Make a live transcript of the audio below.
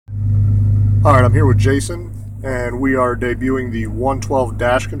Alright, I'm here with Jason, and we are debuting the 112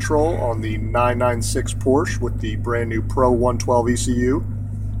 dash control on the 996 Porsche with the brand new Pro 112 ECU.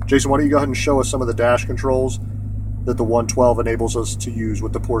 Jason, why don't you go ahead and show us some of the dash controls that the 112 enables us to use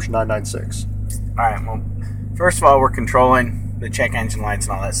with the Porsche 996. Alright, well, first of all, we're controlling the check engine lights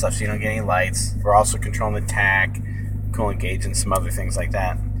and all that stuff so you don't get any lights. We're also controlling the tach, coolant gauge, and some other things like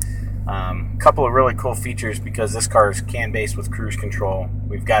that. Couple of really cool features because this car is CAN-based with cruise control.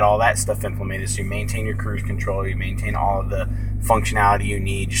 We've got all that stuff implemented, so you maintain your cruise control, you maintain all of the functionality you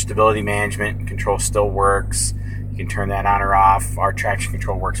need. Your stability management control still works. You can turn that on or off. Our traction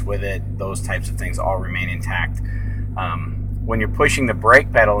control works with it. Those types of things all remain intact. When you're pushing the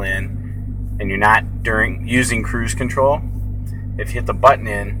brake pedal in and you're not using cruise control, if you hit the button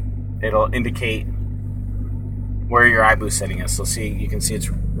in, it'll indicate where your iBoost setting is. So see, you can see it's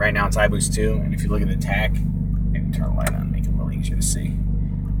right now it's iBoost 2, and if you look at the tach, maybe turn the light on, make it a little easier to see.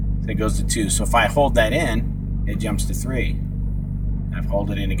 So it goes to 2. So if I hold that in, it jumps to 3. And if I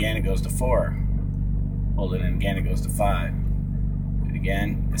hold it in again, it goes to 4. Hold it in again, it goes to 5. Do it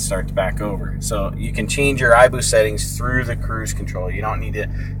again, it starts back over. So you can change your iBoost settings through the cruise control. You don't need to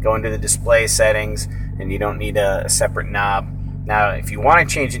go into the display settings, and you don't need a separate knob. Now, if you want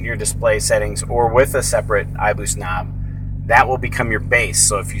to change it in your display settings or with a separate iBoost knob, that will become your base.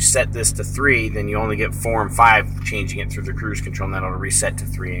 So if you set this to 3, then you only get 4 and 5 changing it through the cruise control, and then it'll reset to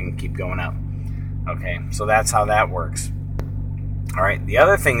 3 and keep going up. Okay, so that's how that works. All right, the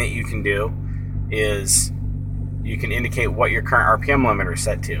other thing that you can do is you can indicate what your current RPM limiter is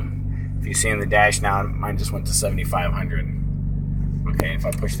set to. If you see in the dash now, mine just went to 7,500. Okay, if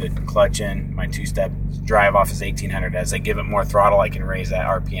I push the clutch in, my two-step drive off is 1800. As I give it more throttle, I can raise that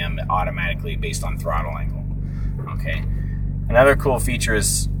RPM automatically based on throttle angle. Okay. Another cool feature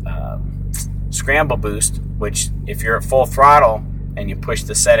is scramble boost, which if you're at full throttle and you push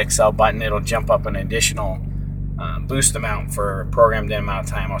the set Excel button, it'll jump up an additional boost amount for a programmed in amount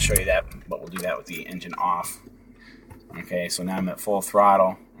of time. I'll show you that, but we'll do that with the engine off. Okay, so now I'm at full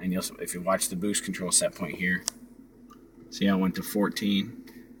throttle, and if you watch the boost control set point here, see how it went to 14?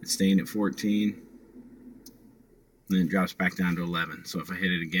 It's staying at 14. And then it drops back down to 11. So if I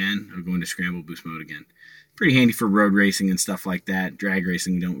hit it again, it'll go into scramble boost mode again. Pretty handy for road racing and stuff like that. Drag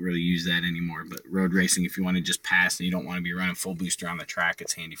racing, we don't really use that anymore. But road racing, if you want to just pass and you don't want to be running full boost around the track,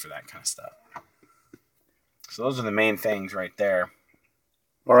 it's handy for that kind of stuff. So those are the main things right there.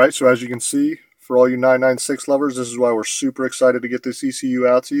 All right, so as you can see, for all you 996 lovers, this is why we're super excited to get this ECU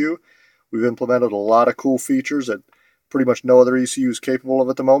out to you. We've implemented a lot of cool features that pretty much no other ECU is capable of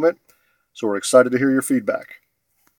at the moment, so we're excited to hear your feedback.